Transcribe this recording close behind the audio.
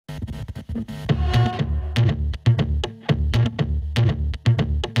Hi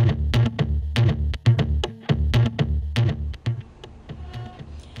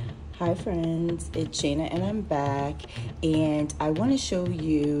friends, it's Jana and I'm back, and I want to show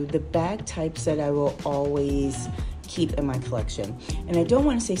you the bag types that I will always keep in my collection. And I don't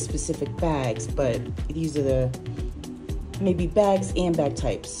want to say specific bags, but these are the maybe bags and bag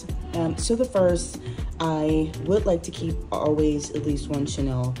types. So the first, I would like to keep always at least one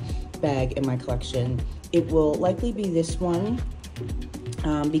Chanel bag in my collection. It will likely be this one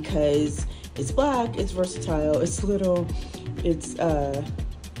because it's black, it's versatile, it's little, it's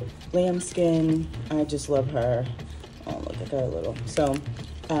lambskin. I just love her. Oh, look, I got a little. So,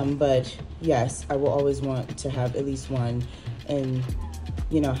 but yes, I will always want to have at least one, and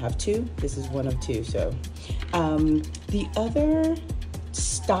have two. This is one of two. So, the other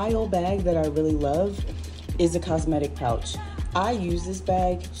style bag that I really love is a cosmetic pouch. I use this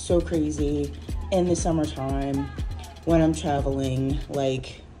bag so crazy in the summertime when I'm traveling.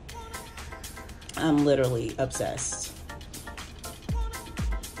 Like, I'm literally obsessed.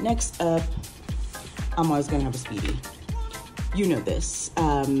 Next up, I'm always gonna have a Speedy. You know this.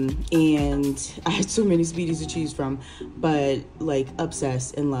 And I had so many Speedies to choose from, but like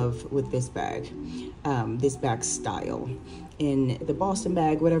obsessed, in love with this bag style. In the Boston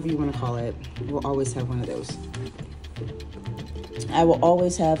bag, whatever you wanna call it, we'll always have one of those. I will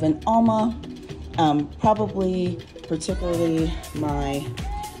always have an Alma, probably particularly sorry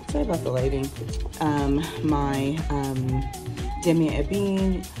about the lighting, my Demi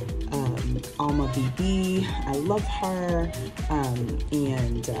Ebene, Alma BB. I love her,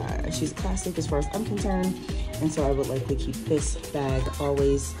 and she's a classic as far as I'm concerned, and so I would likely keep this bag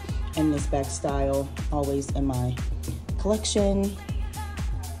always in this bag style, always in my collection.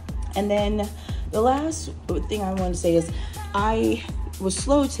 And then the last thing I want to say is I was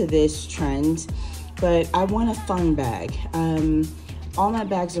slow to this trend, but I want a fun bag. All my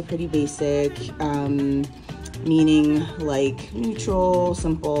bags are pretty basic, meaning like neutral,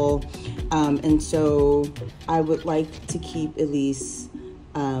 simple, and so I would like to keep at least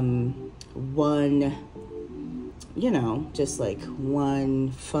one, just like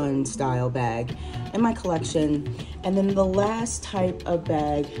one fun style bag in my collection. And then the last type of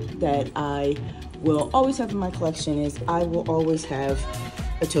bag that I will always have in my collection is I will always have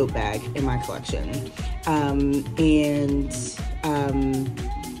a tote bag in my collection.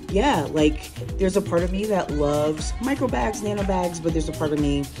 Yeah, like there's a part of me that loves micro bags, nano bags, but there's a part of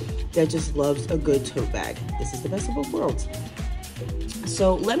me that just loves a good tote bag. This is the best of both worlds.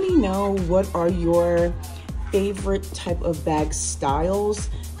 So let me know, what are your favorite type of bag styles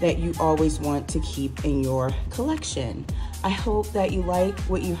that you always want to keep in your collection? I hope that you like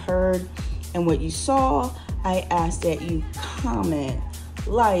what you heard and what you saw. I ask that you comment,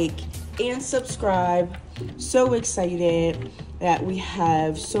 like, and subscribe. So excited that we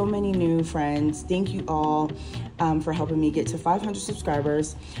have so many new friends. Thank you all for helping me get to 500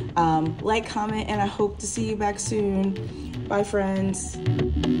 subscribers. Like, comment, and I hope to see you back soon. Bye, friends.